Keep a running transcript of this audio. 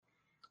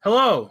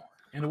Hello,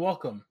 and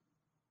welcome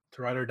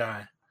to Ride or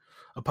Die,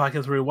 a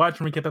podcast where we watch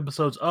and recap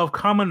episodes of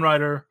Kamen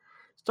Rider,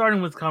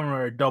 starting with Kamen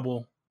Rider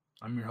Double.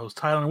 I'm your host,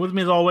 Tyler, and with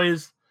me, as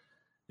always,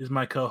 is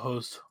my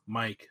co-host,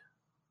 Mike.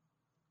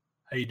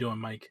 How you doing,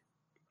 Mike?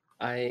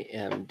 I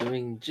am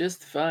doing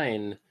just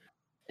fine,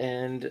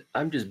 and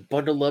I'm just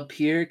bundled up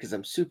here because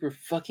I'm super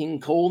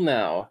fucking cold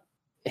now.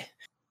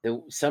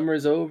 The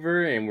summer's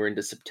over, and we're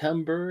into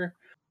September.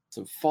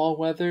 Some fall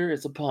weather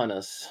is upon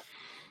us.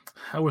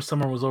 I wish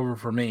summer was over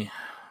for me.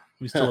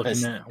 We're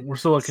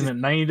still looking at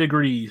 90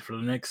 degrees for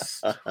the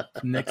next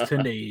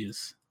 10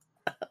 days.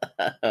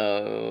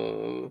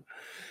 Oh,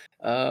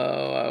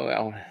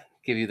 I'll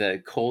give you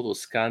that cold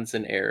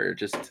Wisconsin air.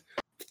 Just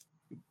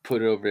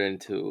put it over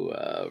into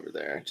over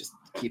there. Just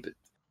keep it.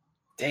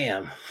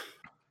 Damn.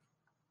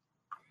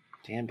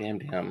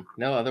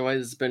 No,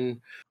 otherwise it's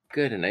been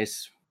good. A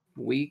nice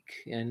week,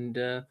 and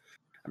I'm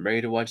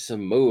ready to watch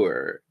some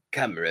more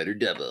Kamen Rider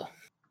Double.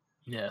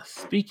 Yes.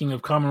 Speaking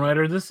of Kamen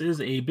Rider, this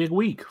is a big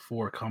week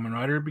for Kamen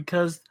Rider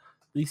because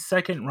the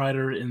second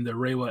rider in the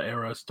Reiwa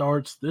era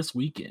starts this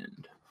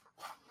weekend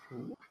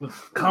with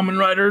Kamen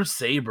Rider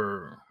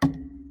Saber.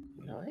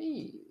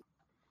 Nice.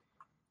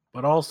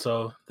 But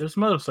also, there's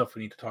some other stuff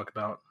we need to talk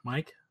about,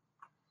 Mike.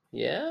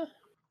 Yeah?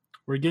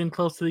 We're getting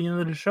close to the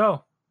end of the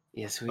show.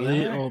 Yes,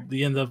 we are.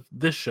 The end of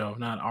this show,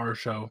 not our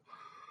show.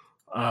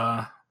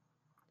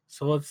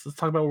 So let's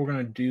talk about what we're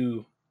gonna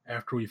do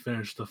after we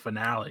finish the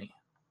finale.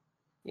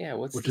 Yeah,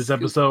 which is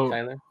episode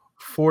Tyler?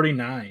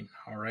 49.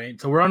 All right.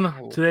 So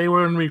today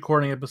we're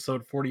recording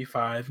episode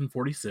 45 and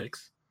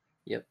 46.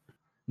 Yep.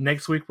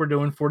 Next week we're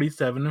doing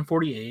 47 and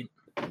 48.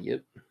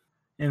 Yep.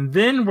 And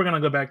then we're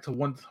gonna go back to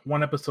one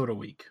episode a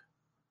week.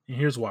 And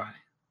here's why.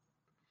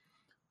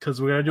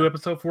 Because we're gonna do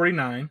episode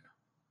 49.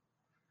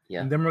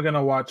 Yeah. And then we're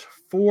gonna watch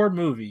 4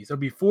 movies. There'll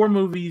be 4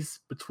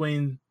 movies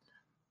between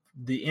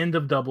the end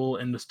of Double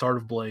and the start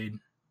of Blade.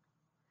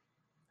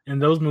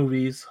 And those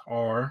movies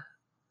are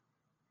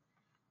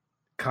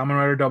Kamen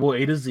Rider Double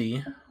A to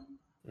Z,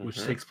 which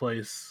took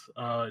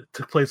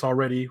place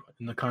already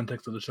in the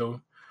context of the show.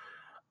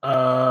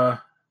 Then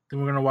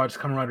we're gonna watch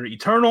Kamen Rider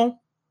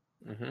Eternal,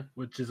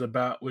 which is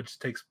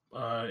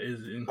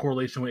in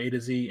correlation with A to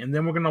Z, and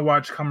then we're gonna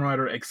watch Kamen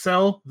Rider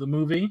Excel, the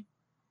movie.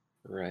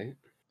 Right.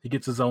 He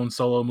gets his own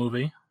solo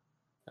movie.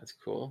 That's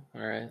cool.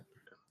 All right.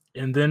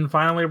 And then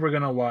finally, we're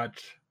gonna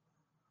watch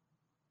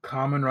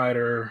Kamen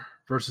Rider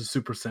versus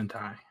Super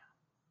Sentai.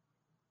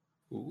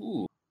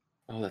 Ooh.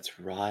 Oh, that's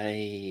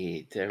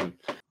right.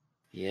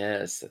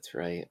 Yes, that's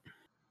right.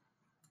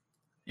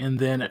 And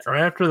then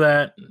after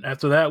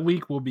that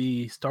week, we'll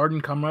be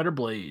starting Kamen Rider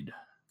Blade.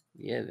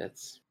 Yeah,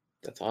 that's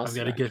awesome.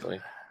 I've got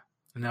to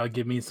and that'll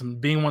give me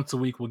being once a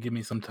week will give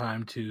me some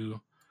time to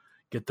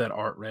get that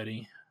art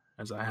ready,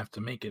 as I have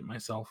to make it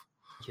myself.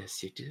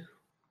 Yes, you do.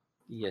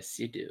 Yes,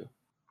 you do.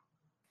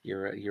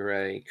 You're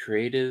a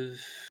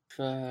creative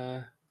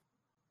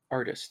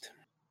artist.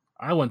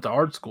 I went to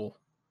art school.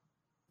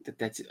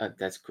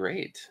 That's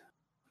great.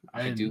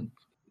 I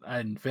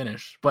didn't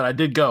finish, but I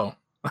did go.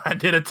 I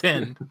did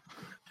attend.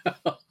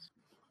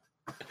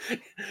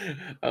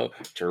 Oh,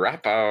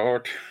 drop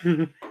out.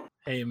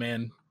 Hey,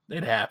 man,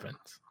 it happens.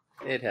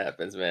 It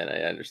happens, man.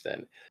 I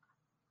understand.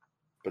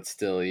 But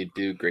still, you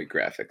do great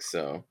graphics,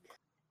 so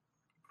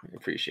I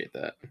appreciate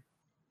that.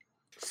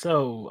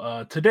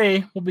 So,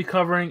 today we'll be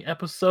covering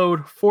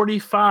episode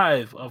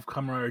 45 of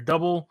Kamen Rider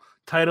Double,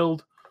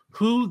 titled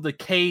Who the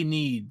K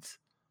Needs,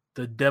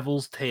 The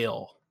Devil's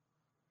Tale.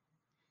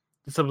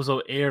 This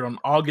episode aired on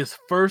August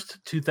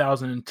 1st,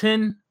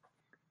 2010,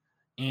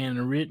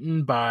 and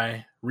written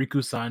by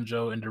Riku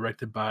Sanjo and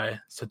directed by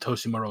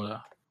Satoshi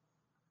Murata.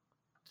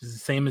 It's the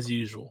same as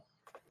usual.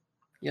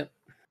 Yep.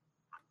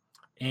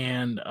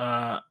 And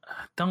I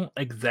don't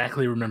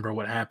exactly remember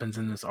what happens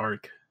in this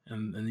arc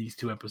in these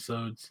 2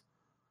 episodes.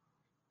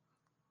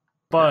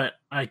 But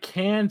I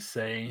can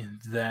say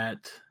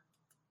that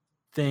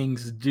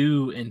things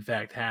do, in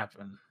fact,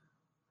 happen.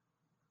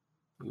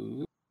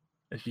 Ooh.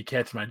 If you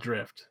catch my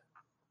drift.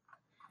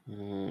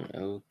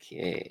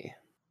 Okay.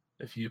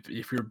 If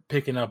you're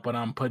picking up what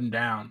I'm putting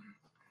down.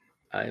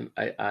 I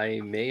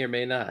may or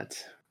may not.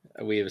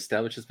 We have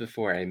established this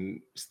before.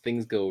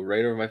 Things go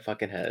right over my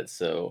fucking head,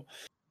 so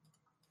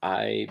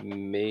I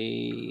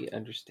may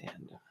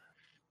understand.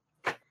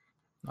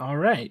 All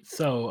right.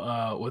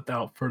 So,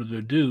 without further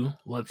ado,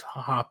 let's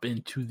hop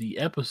into the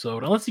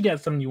episode. Unless you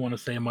got something you want to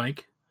say,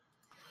 Mike.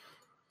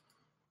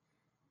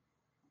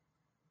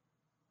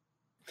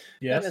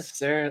 Yes. Not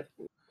necessarily.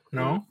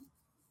 No.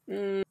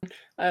 I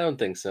don't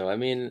think so. I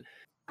mean,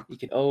 you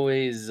can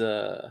always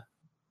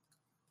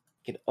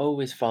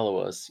follow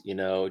us.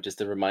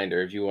 Just a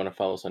reminder. If you want to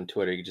follow us on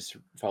Twitter, you can just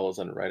follow us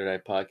on Ride or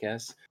Die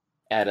Podcast.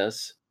 Add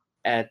us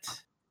at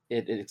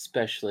it,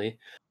 especially.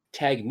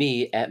 Tag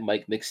me at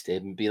Mike Mixtape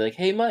and be like,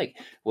 "Hey, Mike,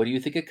 what do you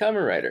think of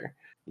Kamen Rider?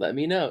 Let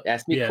me know.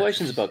 Ask me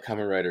questions about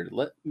Kamen Rider.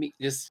 Let me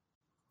just."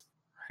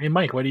 Hey,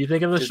 Mike, what do you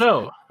think of the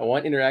show? I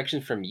want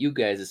interaction from you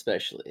guys,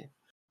 especially,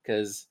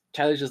 because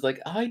Tyler's just like,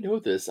 "I know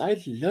this.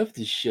 I love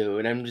this show,"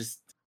 and I'm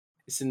just,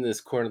 It's in this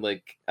corner,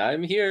 like,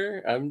 I'm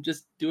here. I'm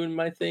just doing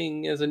my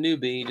thing as a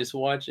newbie, just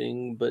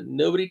watching, but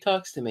nobody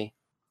talks to me.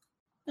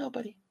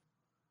 Nobody.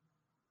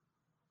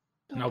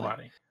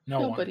 Nobody. No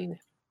one. Nobody.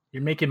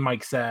 You're making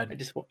Mike sad. I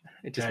just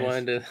guys.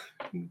 wanted to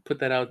put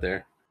that out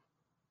there.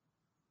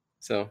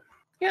 So,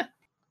 yeah.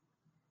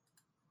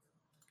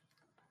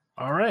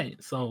 All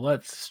right. So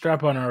let's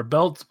strap on our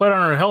belts, put on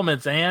our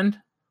helmets, and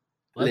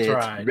let's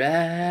ride.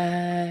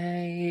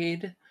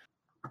 Ride.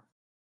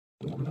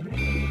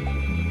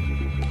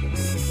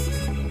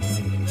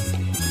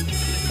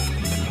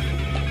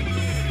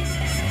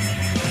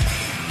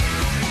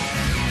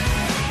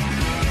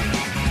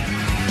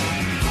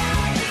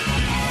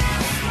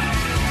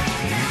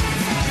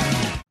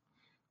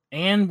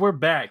 And we're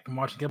back. I'm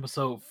watching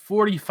episode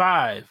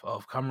 45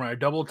 of Kamen Rider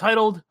Double,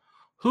 titled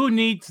 "Who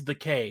Needs the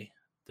K?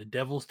 The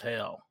Devil's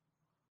Tail."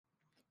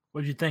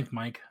 What did you think,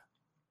 Mike?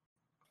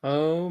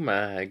 Oh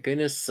my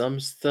goodness, some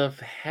stuff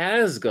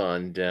has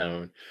gone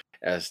down,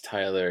 as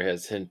Tyler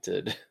has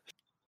hinted.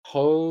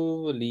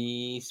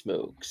 Holy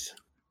smokes.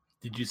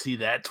 Did you see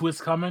that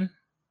twist coming?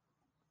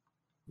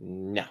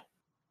 No.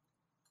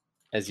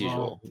 As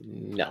usual,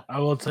 no. I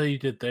will tell you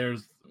that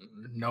there's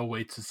no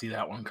way to see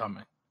that one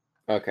coming.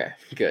 Okay,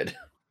 good.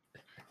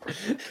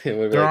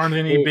 There aren't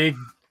any big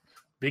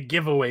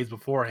giveaways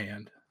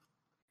beforehand.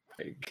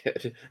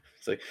 Good.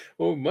 It's like,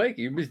 oh, Mike,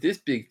 you missed this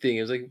big thing.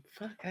 I was like,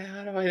 fuck,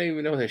 how do I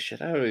even know this shit?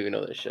 I don't even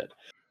know this shit.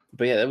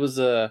 But yeah, that was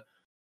wow,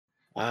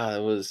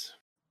 that was.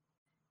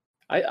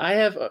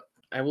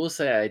 I will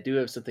say I do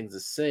have some things to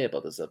say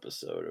about this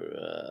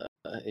episode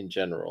in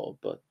general,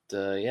 but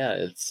yeah,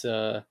 it's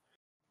a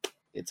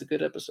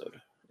good episode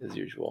as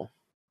usual.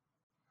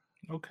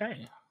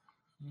 Okay.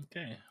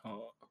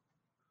 Oh.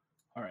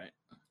 All right.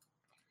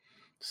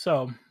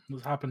 So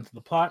let's hop into the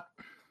plot.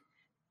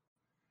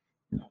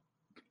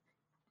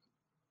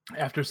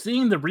 After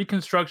seeing the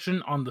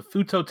reconstruction on the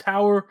Futo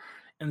Tower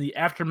and the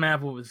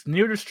aftermath of its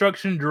near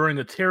destruction during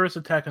a terrorist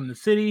attack on the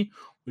city,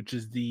 which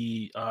is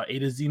the A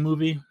to Z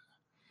movie,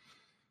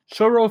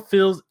 Shoro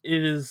feels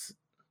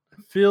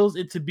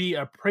it to be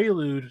a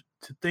prelude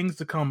to things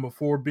to come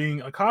before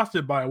being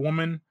accosted by a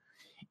woman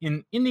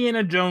in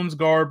Indiana Jones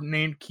garb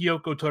named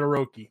Kyoko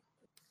Todoroki,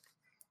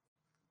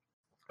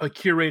 a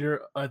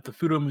curator at the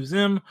Futo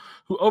Museum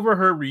who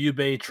overheard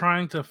Ryubei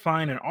trying to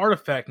find an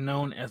artifact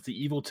known as the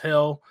Evil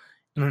Tail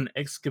in an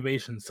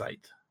excavation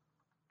site.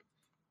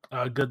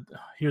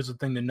 Here's the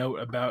thing to note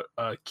about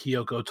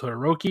Kyoko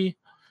Todoroki.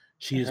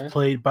 She is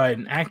played by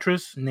an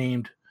actress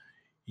named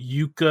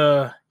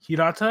Yuka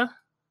Hirata.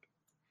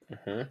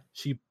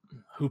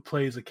 Who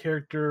plays a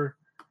character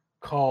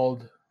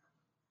called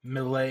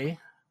Melee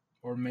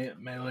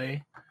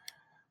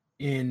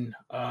in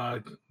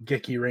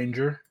Geki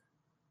Ranger.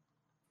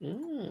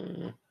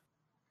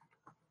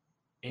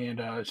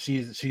 And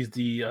she's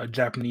the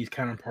Japanese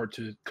counterpart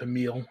to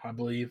Camille, I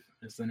believe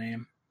is the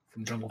name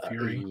from Jungle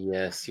Fury.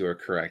 Yes, you are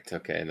correct.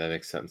 Okay, that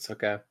makes sense.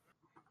 Okay,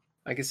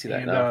 I can see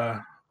that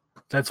now.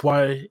 That's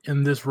why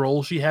in this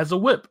role she has a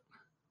whip,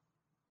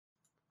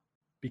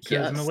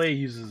 because Melee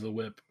uses a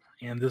whip,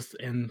 and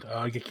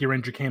Geki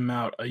Ranger came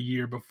out a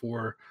year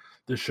before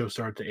the show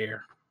started to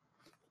air.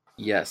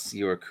 Yes,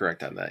 you are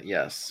correct on that.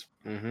 Yes.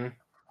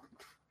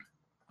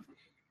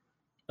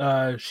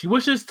 She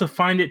wishes to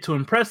find it to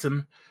impress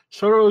him.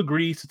 Shoro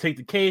agrees to take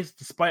the case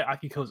despite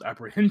Akiko's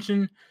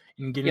apprehension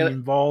in getting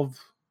involved.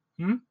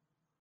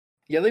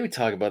 Yeah, let me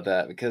talk about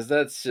that, because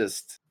that's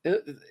just,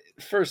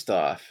 first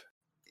off,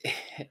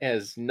 it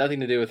has nothing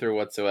to do with her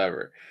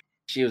whatsoever.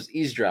 She was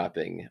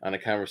eavesdropping on a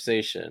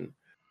conversation,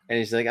 and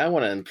he's like, I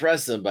want to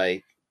impress him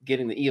by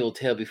getting the evil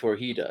tail before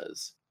he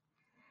does.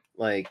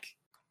 Like,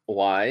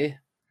 why?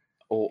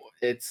 Oh,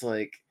 it's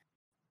like,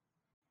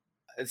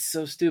 it's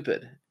so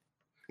stupid.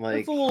 Like,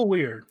 it's a little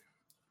weird.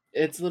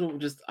 It's a little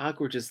just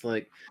awkward. Just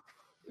like,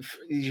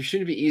 you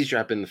shouldn't be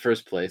eavesdropping in the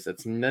first place.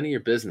 That's none of your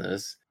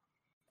business.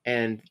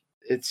 And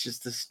it's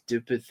just a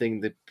stupid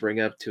thing to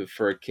bring up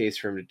for a case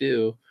for him to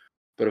do.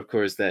 But of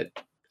course, that,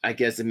 I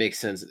guess it makes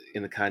sense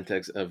in the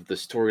context of the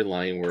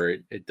storyline, where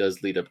it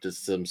does lead up to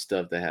some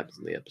stuff that happens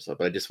in the episode.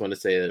 But I just want to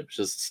say that it was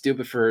just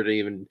stupid for her to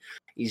even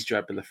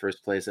eavesdrop in the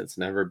first place. It's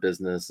never her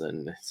business,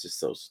 and it's just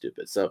so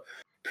stupid. So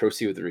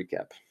proceed with the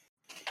recap.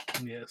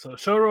 Yeah, so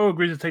Shoro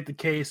agrees to take the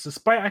case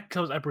despite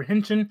Akiko's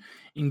apprehension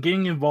in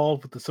getting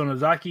involved with the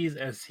Sonozakis,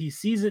 as he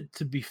sees it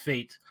to be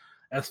fate.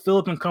 As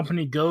Philip and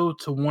company go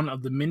to one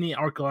of the many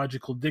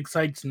archaeological dig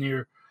sites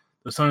near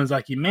the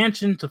Sonozaki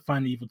mansion to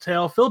find the evil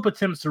tail, Philip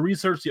attempts to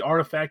research the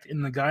artifact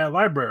in the Gaia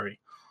library,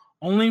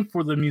 only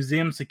for the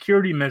museum's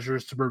security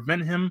measures to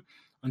prevent him,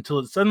 until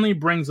it suddenly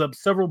brings up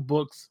several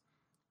books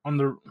on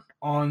the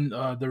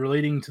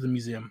relating to the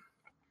museum,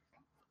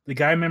 the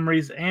Gaia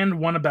memories, and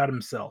one about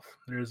himself.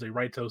 There's a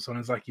Raito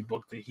Sonozaki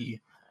book that he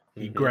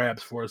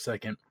grabs for a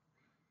second.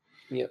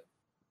 Yep.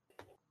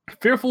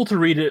 Fearful to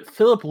read it,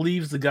 Philip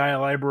leaves the Gaia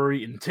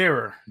library in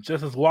terror,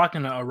 just as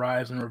Wakana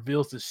arrives and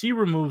reveals that she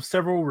removes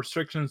several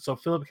restrictions so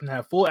Philip can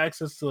have full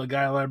access to the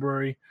Gaia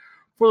library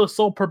for the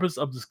sole purpose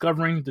of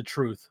discovering the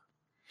truth.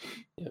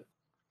 Yep.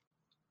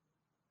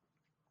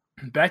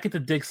 Back at the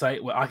dig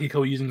site with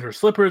Akiko using her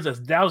slippers as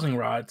dowsing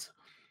rods,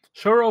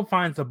 Shoro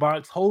finds the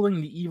box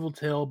holding the evil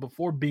tail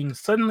before being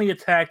suddenly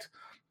attacked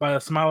by the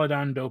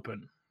Smilodon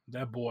Dopin.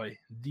 That boy,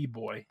 the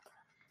boy.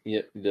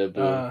 Yep, the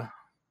boy.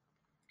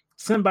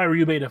 Sent by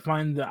Ryubei to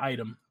find the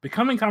item.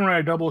 Becoming Kamen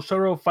Rider Double,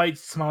 Shoro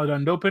fights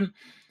Smilodon Dopin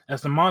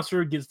as the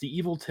monster gets the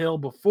evil tail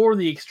before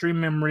the Extreme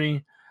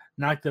Memory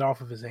knocked it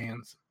off of his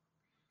hands.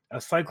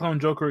 As Cyclone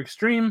Joker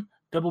Extreme,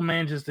 Double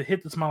manages to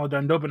hit the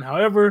Smilodon Dopin.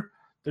 However,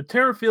 the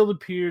terror field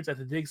appears at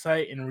the dig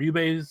site and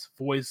Ryubei's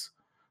voice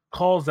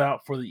calls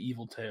out for the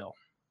evil tail.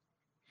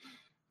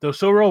 Though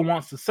Shoro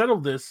wants to settle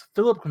this,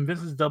 Philip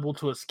convinces Double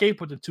to escape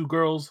with the two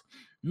girls.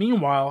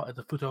 Meanwhile, at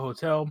the Futo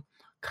Hotel,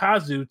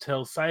 Kazu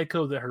tells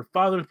Saeko that her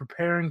father is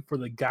preparing for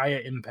the Gaia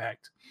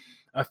impact,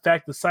 a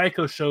fact that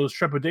Saeko shows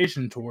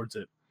trepidation towards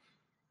it.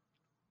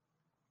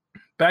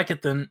 Back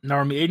at the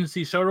Narumi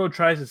agency, Shoro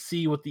tries to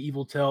see what the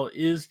evil tail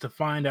is to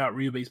find out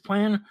Ryubei's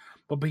plan,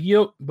 but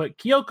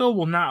Kyoko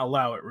will not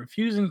allow it,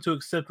 refusing to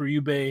accept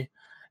Ryubei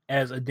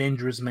as a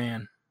dangerous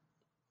man.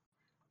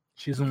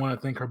 She doesn't want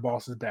to think her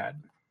boss is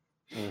bad.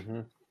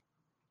 Mm-hmm.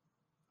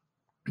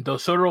 Though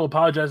Shoro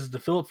apologizes to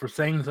Philip for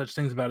saying such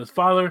things about his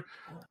father,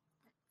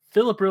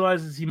 Philip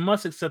realizes he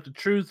must accept the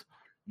truth,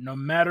 no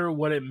matter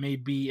what it may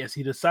be, as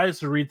he decides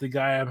to read the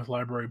Gaia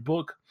Library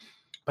book.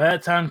 By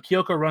that time,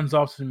 Kyoko runs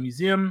off to the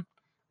museum.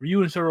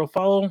 Ryu and Shoro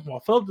follow, while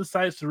Philip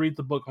decides to read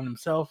the book on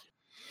himself.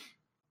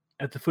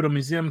 At the Futo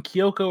Museum,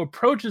 Kyoko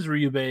approaches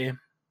Ryubei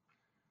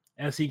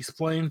as he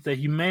explains that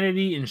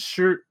humanity's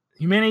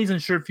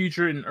ensured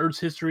future in Earth's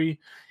history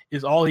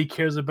is all he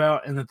cares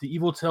about, and that the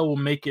evil tail will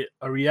make it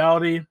a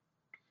reality.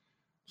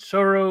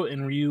 Shoro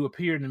and Ryu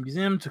appear in the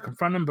museum to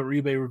confront him, but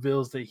Ryubei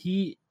reveals that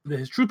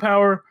his true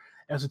power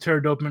as a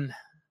Pterodopin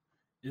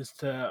is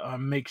to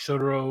make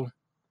Shoro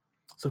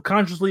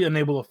subconsciously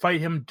unable to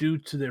fight him due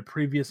to their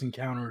previous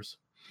encounters.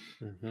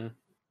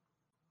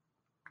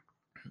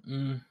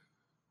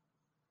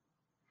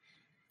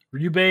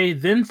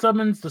 Ryubei then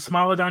summons the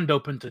Smilodon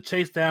Dopin to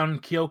chase down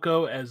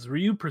Kyoko as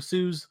Ryu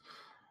pursues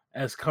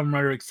as Kamen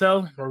Rider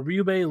Excel, where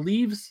Ryubei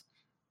leaves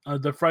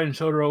the frightened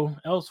Shoro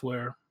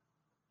elsewhere.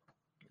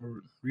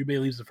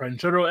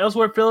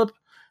 Philip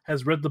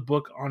has read the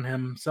book on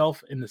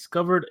himself and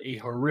discovered a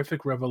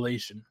horrific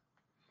revelation.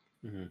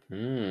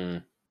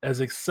 As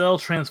Excel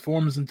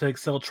transforms into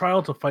Excel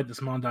Trial to fight the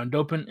Smilodon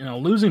Dopin in a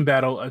losing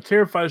battle, a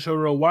terrified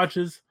Shoro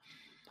watches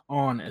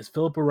on as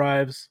Philip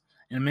arrives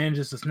and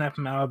manages to snap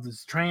him out of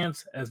this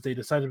trance as they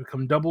decide to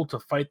become double to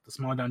fight the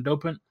Smilodon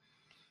Dopin.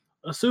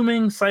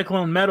 Assuming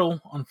Cyclone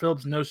Metal on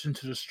Philip's notion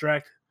to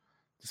distract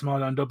the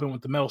Smilodon Dopin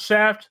with the metal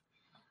shaft,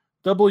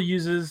 Double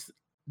uses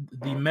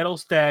the Metal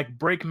Stag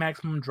Break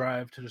Maximum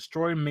Drive to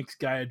destroy Mixed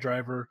Gaia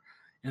Driver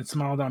and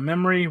Smilodon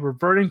Memory,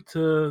 reverting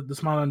to the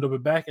Smilodon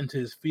Dopin back into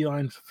his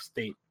feline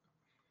state.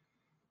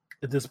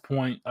 At this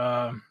point,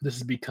 this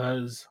is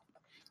because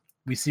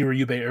we see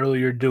Ryubei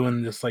earlier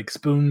doing this like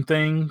spoon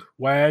thing,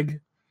 wag,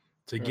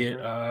 to get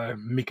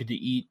Mika to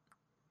eat.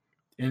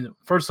 And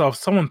first off,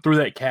 someone threw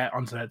that cat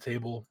onto that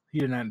table. He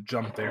did not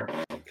jump there.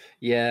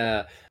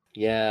 Yeah.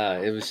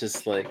 It was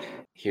just like,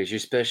 here's your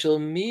special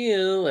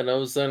meal, and all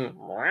of a sudden,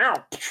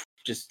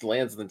 just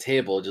lands on the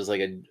table, just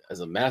like as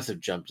a massive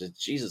jump. Just,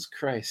 Jesus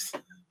Christ!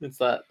 It's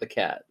not the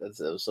cat. It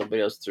was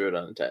somebody else threw it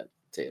on the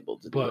table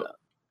to do that.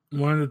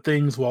 One of the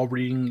things while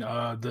reading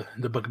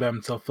the book about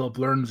himself, Philip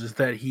learns is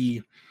that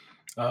he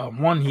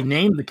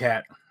named the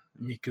cat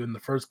Miku in the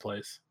first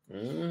place.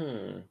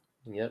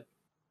 Yep.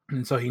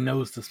 And so he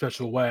knows the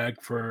special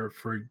wag for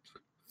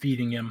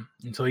feeding him.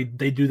 And so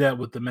they do that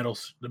with the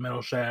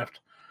metal shaft,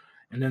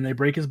 and then they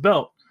break his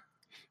belt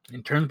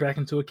and turns back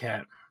into a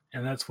cat.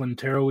 And that's when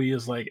Teruo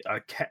is like, a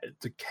cat.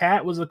 The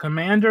cat was a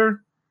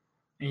commander,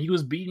 and he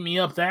was beating me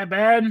up that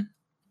bad.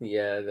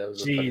 Yeah, that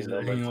was. Jeez,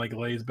 and he like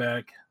lays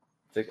back.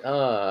 It's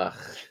like,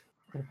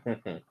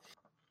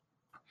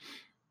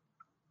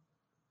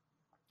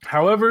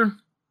 However,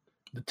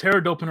 the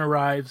Pterodopin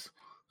arrives,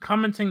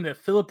 commenting that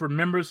Philip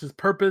remembers his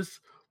purpose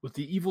with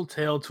the evil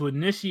tail to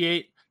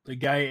initiate the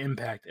Gaia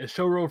impact, as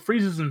Shoro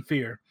freezes in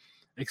fear.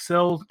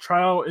 Excel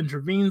Trial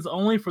intervenes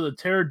only for the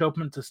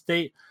Pterodopin to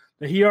state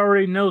that he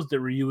already knows that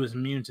Ryu is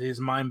immune to his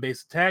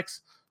mind-based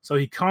attacks, so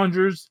he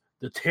conjures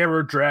the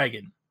Terror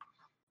Dragon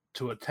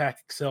to attack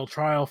Excel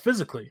Trial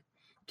physically.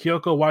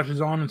 Kyoko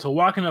watches on until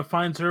Wakana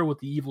finds her with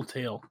the evil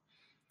tail.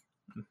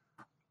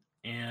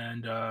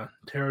 And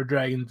Terror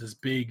Dragon's this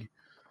big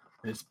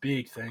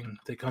thing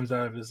that comes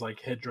out of his like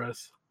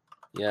headdress.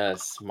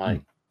 Yes,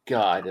 my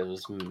God, it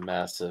was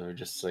massive.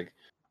 Just like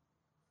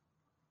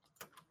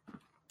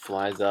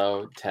flies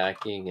out,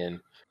 attacking, and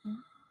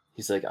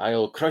he's like,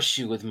 "I'll crush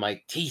you with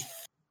my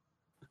teeth."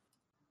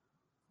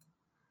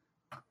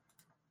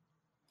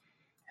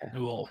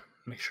 We'll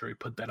make sure we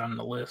put that on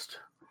the list.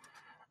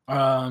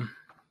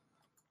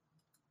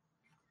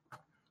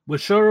 With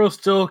Shoro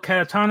still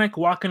catatonic,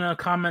 Wakana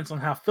comments on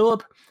how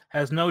Philip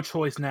has no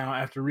choice now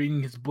after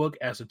reading his book,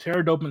 as the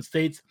Pterodopin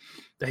states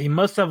that he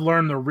must have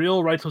learned the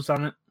real Raito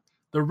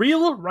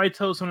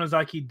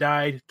Sonozaki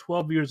died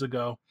 12 years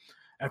ago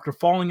after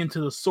falling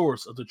into the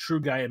source of the true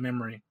Gaia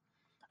memory,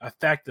 a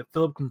fact that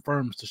Philip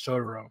confirms to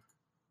Shotaro.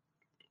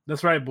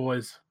 That's right,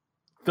 boys.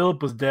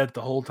 Philip was dead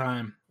the whole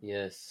time.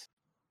 Yes.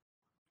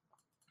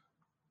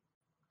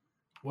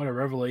 What a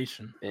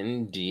revelation.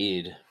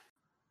 Indeed.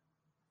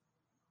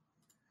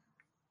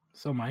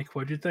 So, Mike,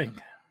 what'd you think?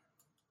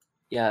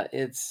 Yeah,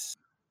 it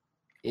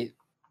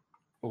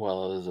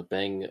was a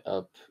bang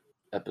up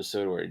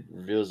episode where it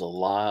reveals a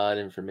lot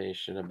of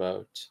information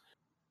about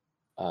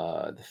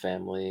the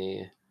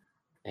family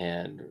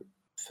and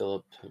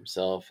Philip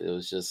himself. It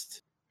was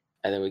just,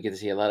 and then we get to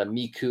see a lot of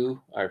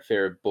Miku, our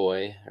favorite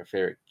boy, our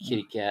favorite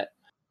kitty cat.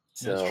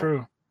 So That's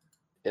true.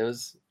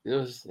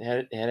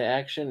 it had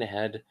action, it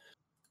had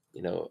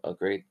a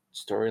great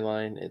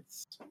storyline.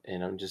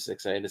 And I'm just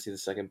excited to see the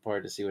second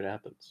part to see what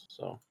happens.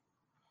 So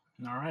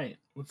all right,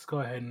 let's go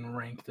ahead and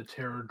rank the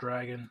Terror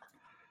Dragon.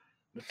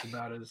 That's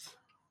about as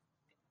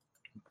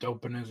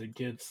doping as it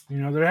gets.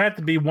 There had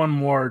to be one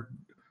more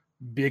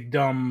big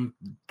dumb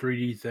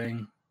 3D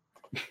thing.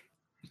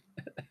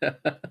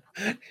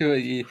 what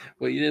you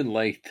didn't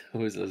like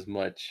those as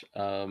much.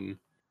 The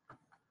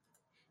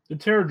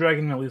Terror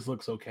Dragon at least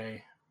looks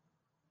okay.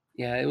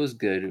 Yeah, it was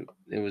good.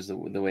 It was the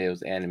way it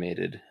was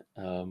animated.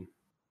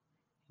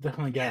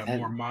 Definitely got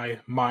more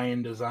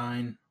Mayan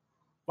design.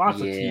 Lots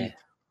of teeth.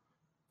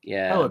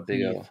 Yeah, Hella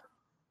big teeth.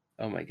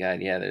 Oh my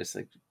god, yeah, there's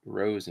like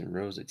rows and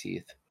rows of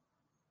teeth.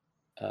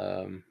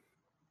 Yeah,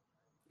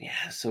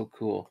 so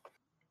cool.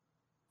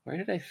 Where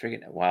did I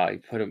forget? Wow, I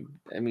put him.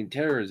 I mean,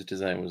 Terror's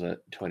design was at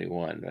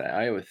 21, but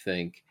I would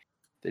think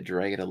the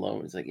dragon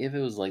alone is like, if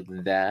it was like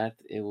that,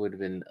 it would have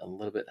been a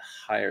little bit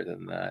higher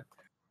than that.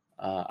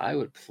 I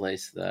would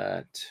place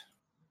that.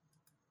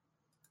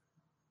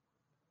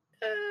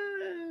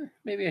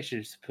 Maybe I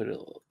should just put it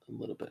a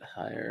little bit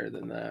higher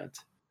than that.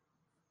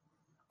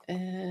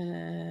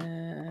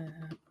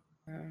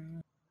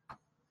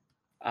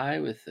 I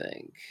would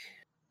think.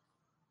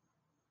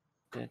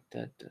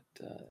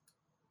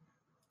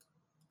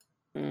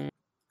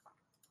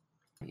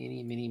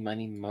 Eeny, meeny,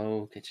 miny,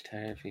 mo. Get you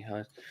tired if he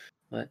hollers.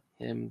 Let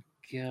him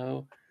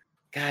go.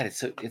 God,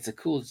 it's a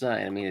cool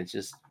design. I mean, it's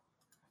just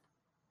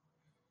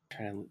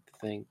trying to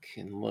think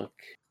and look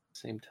at the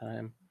same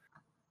time.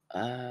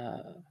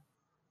 I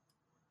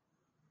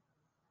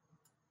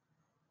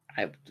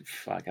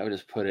would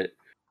just put it.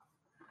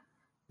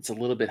 It's a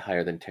little bit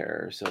higher than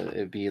Terror, so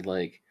it'd be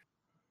like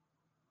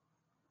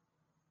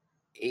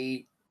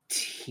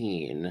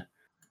 18.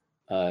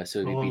 So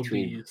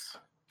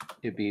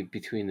it'd be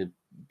between the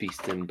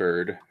Beast and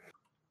Bird.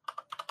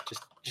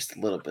 Just a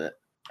little bit.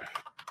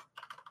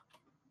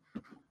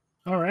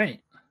 All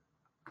right.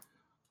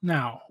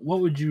 Now,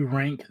 what would you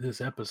rank this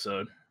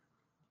episode?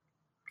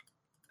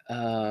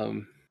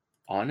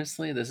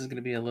 Honestly, this is going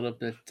to be a little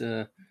bit.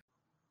 I'm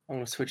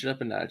going to switch it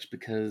up a notch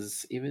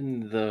because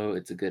even though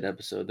it's a good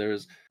episode,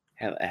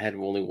 I had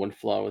only one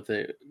flaw with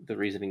it. The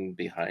reasoning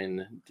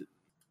behind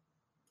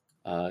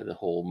the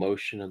whole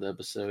motion of the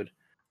episode.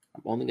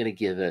 I'm only going to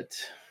give it.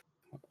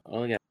 I'm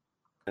only going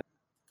to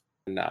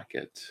knock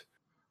it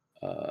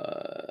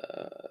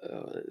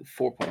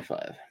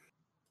 4.5.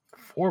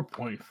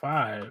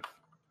 4.5.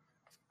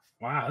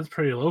 Wow, that's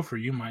pretty low for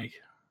you, Mike.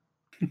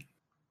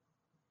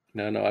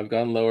 No, I've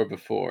gone lower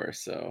before,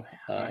 so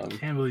I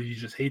can't believe you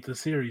just hate the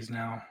series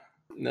now.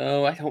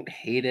 No, I don't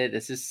hate it.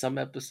 It's just some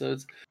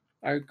episodes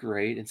are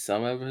great and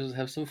some episodes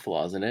have some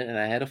flaws in it, and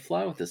I had a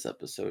flaw with this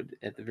episode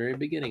at the very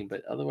beginning,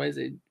 but otherwise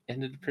it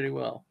ended pretty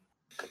well.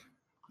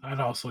 I'd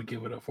also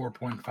give it a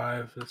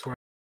 4.5. That's where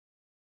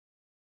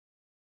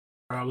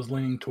I was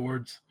leaning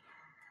towards.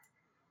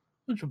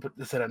 Which will put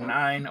this at a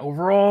 9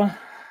 overall.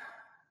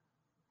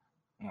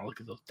 Oh,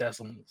 look at those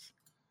decimals.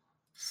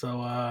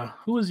 So,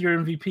 who is your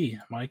MVP,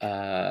 Mike?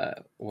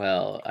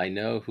 Well, I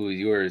know who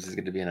yours is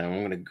going to be, and I'm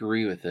going to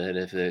agree with it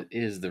if it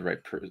is the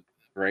right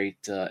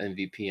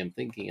MVP I'm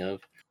thinking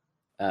of.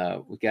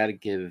 We got to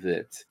give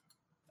it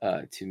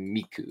to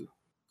Miku.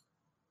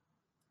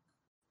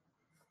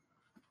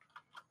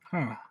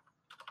 Huh.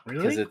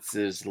 Really? Because it's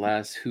his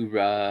last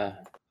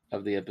hoorah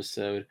of the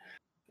episode,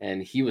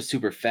 and he was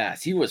super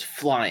fast. He was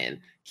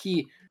flying.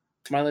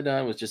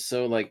 Smilodon was just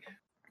so like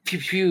pew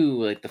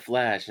pew like the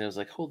Flash, and I was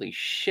like, holy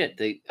shit!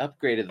 They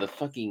upgraded the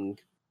fucking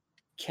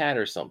cat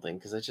or something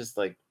because it's just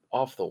like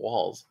off the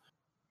walls.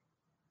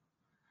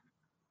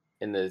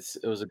 And it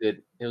was a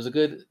good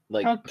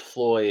like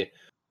ploy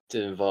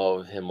to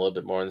involve him a little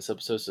bit more in this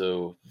episode,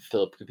 so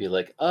Philip could be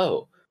like,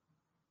 oh,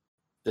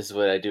 this is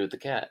what I do with the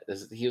cat.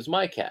 He was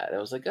my cat. I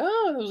was like,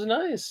 oh, that was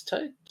nice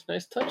touch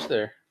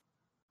there.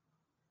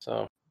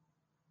 So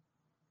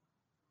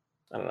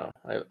I don't know.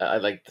 I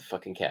like the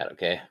fucking cat.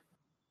 Okay.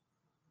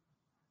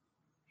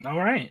 All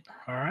right.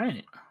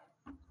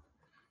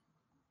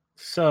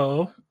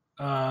 So,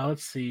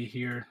 let's see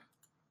here.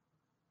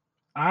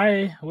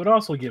 I would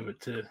also give it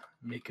to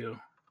Miku.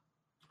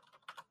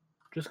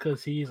 Just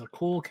because he's a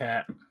cool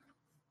cat.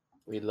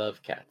 We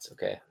love cats,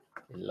 okay?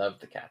 We love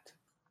the cat.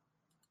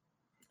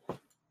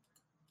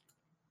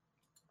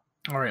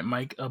 All right,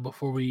 Mike,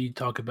 before we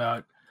talk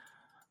about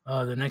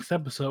the next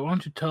episode, why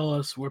don't you tell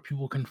us where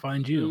people can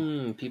find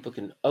you? People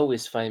can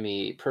always find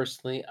me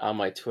personally on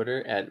my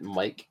Twitter at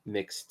Mike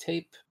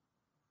Mixtape.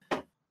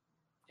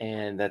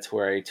 And that's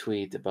where I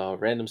tweet about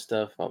random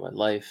stuff, about my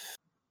life,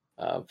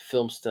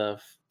 film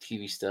stuff,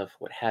 TV stuff,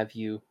 what have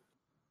you.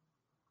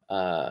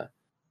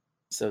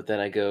 So then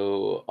I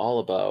go all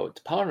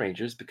about Power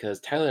Rangers because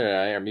Tyler and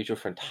I, our mutual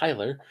friend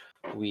Tyler,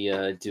 we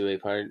do a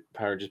Power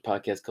Rangers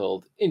podcast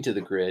called Into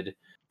the Grid,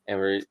 and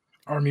we're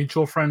Our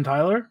mutual friend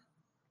Tyler?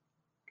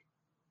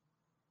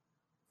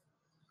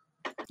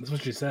 That's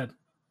what you said.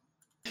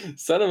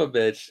 son of a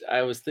bitch.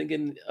 I was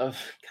thinking of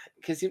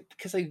because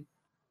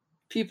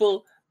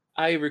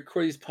I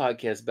record these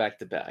podcasts back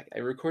to back. I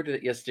recorded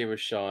it yesterday with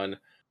Sean,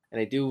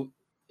 and I do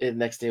it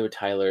next day with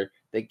Tyler.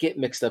 They get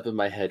mixed up in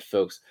my head,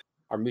 folks.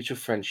 Our mutual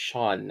friend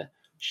Sean.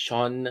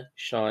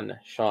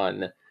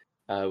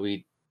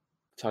 We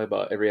talk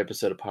about every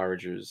episode of Power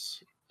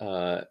Rangers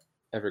ever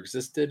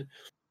existed,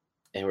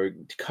 and we're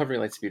covering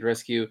Lightspeed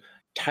Rescue.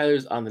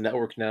 Tyler's on the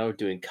network now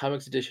doing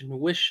Comics Edition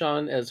with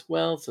Sean as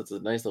well, so it's a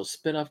nice little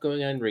spin-off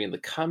going on, bringing the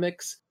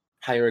comics.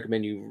 Highly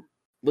recommend you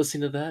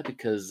listen to that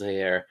because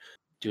they are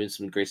doing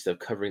some great stuff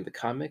covering the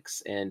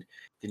comics, and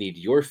they need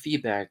your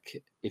feedback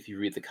if you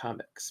read the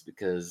comics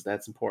because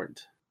that's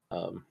important.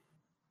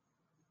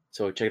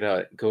 So check it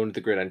out. Go into the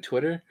grid on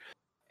Twitter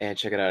and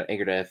check it out at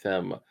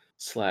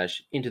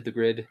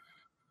anchor.fm/into-the-grid.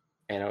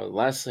 And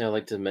lastly, I'd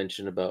like to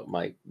mention about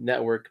my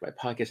network, my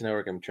podcast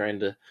network. I'm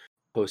trying to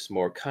post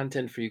more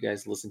content for you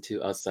guys to listen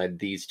to outside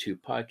these two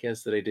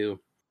podcasts that I do.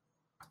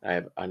 I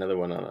have another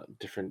one on a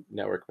different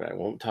network, but I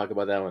won't talk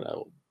about that one.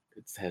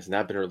 It has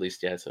not been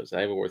released yet, so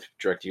I haven't worth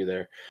direct you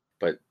there.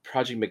 But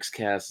Project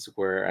Mixcast is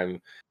where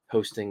I'm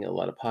hosting a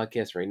lot of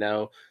podcasts right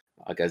now.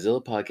 A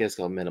Godzilla podcast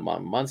called Men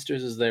Among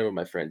Monsters is there with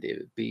my friend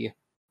David B. You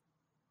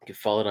can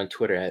follow it on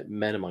Twitter at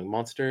Men Among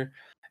Monster,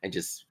 and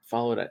just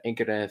follow it at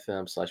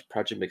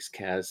anchor.fm/Project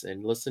Mixcast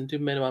and listen to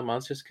Men Among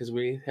Monsters because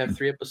we have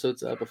 3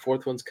 episodes up. A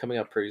 4th one's coming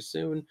up pretty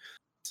soon,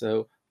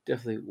 so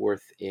definitely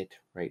worth it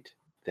right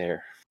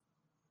there.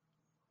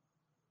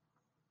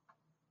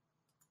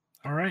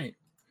 All right.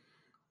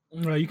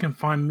 You can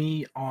find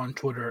me on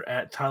Twitter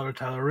at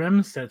Tyler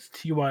Rims. That's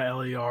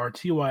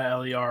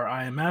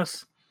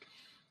TYLERTYLERIMS.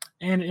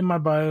 And in my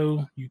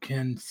bio, you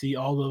can see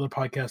all the other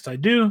podcasts I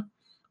do,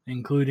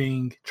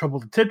 including Trouble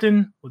to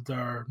Tipton with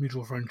our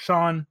mutual friend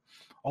Sean,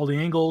 All the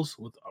Angles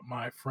with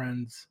my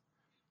friends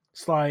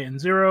Sly and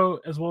Zero,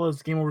 as well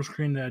as Game Over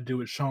Screen that I do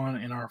with Sean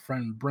and our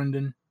friend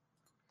Brendan.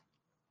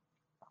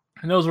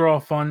 And those are all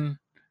fun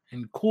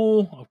and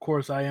cool. Of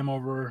course, I am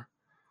over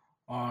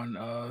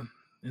on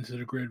Into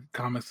the Grid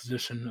Comics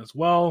Edition as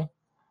well.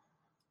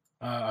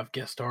 I've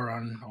guest starred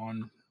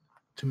on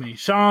Too Many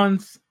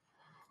Sean's.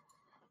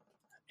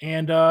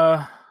 And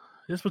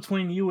just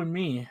between you and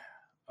me,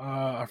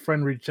 a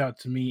friend reached out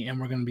to me, and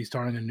we're going to be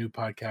starting a new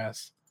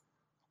podcast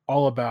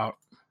all about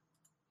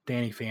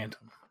Danny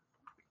Phantom.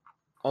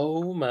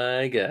 Oh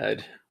my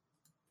god.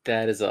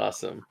 That is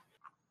awesome.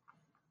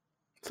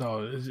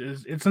 So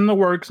it's in the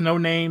works. No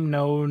name,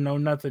 no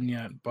nothing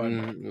yet, but it's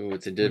in we're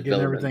development.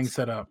 getting everything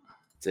set up.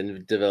 It's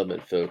in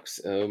development, folks.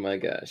 Oh my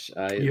gosh.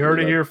 You heard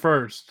it here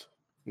first.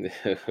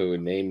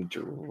 Name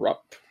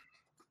drop.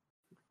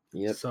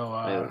 Yep. So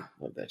I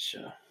love that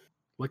show.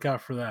 Look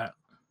out for that.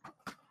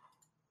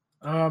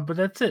 But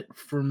that's it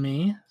for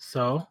me.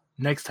 So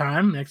next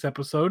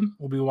episode,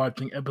 we'll be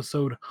watching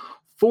episode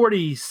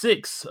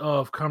 46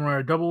 of Kamen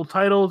Rider Double,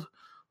 titled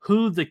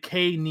Who the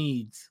K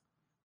Needs,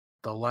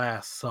 The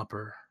Last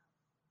Supper.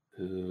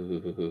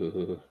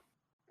 Ooh.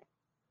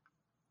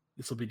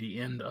 This will be the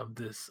end of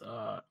this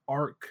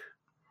arc.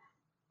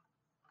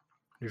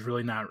 There's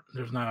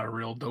not a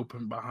real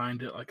doping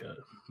behind it like a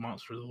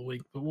Monster of the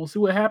Week, but we'll see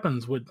what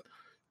happens with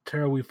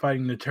Terror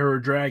fighting the Terror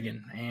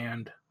Dragon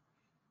and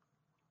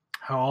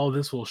how all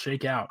this will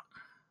shake out.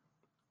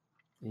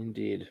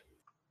 Indeed.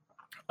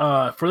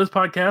 For this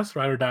podcast,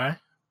 Ride or Die,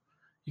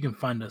 you can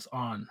find us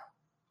on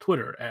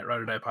Twitter at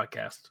Ride or Die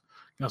Podcast. You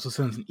can also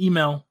send us an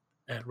email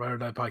at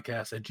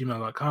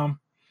rideordiepodcast@gmail.com.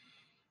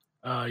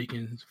 You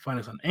can find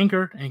us on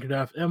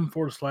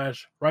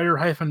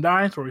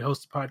anchor.fm/writer-die, where we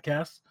host the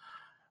podcast.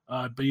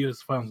 But you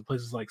just find us in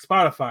places like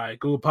Spotify,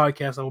 Google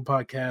Podcasts, Apple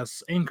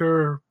Podcasts,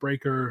 Anchor,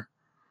 Breaker,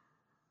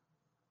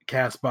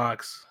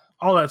 Castbox,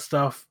 all that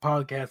stuff,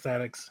 Podcast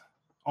Addicts,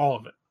 all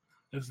of it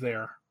is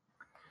there.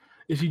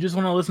 If you just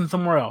want to listen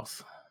somewhere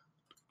else,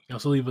 you can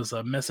also leave us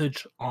a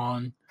message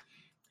on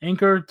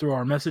Anchor through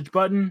our message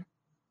button,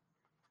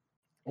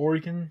 or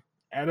you can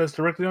add us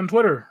directly on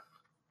Twitter.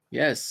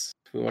 Yes,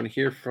 we want to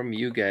hear from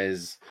you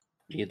guys.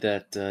 We need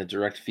that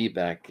direct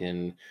feedback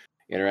and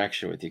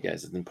interaction with you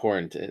guys. It's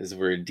important as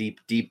we're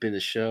deep in the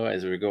show,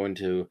 as we're going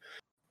to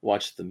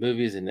watch the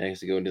movies and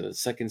actually go into the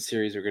second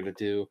series we're going to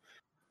do.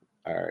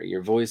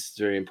 Your voice is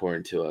very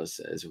important to us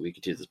as we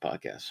continue this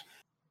podcast.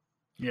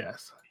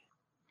 Yes.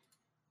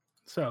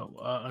 So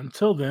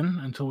until then,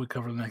 until we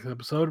cover the next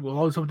episode, we'll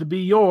always hope to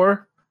be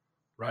your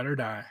Ride or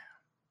Die.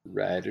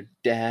 Ride or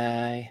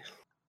Die.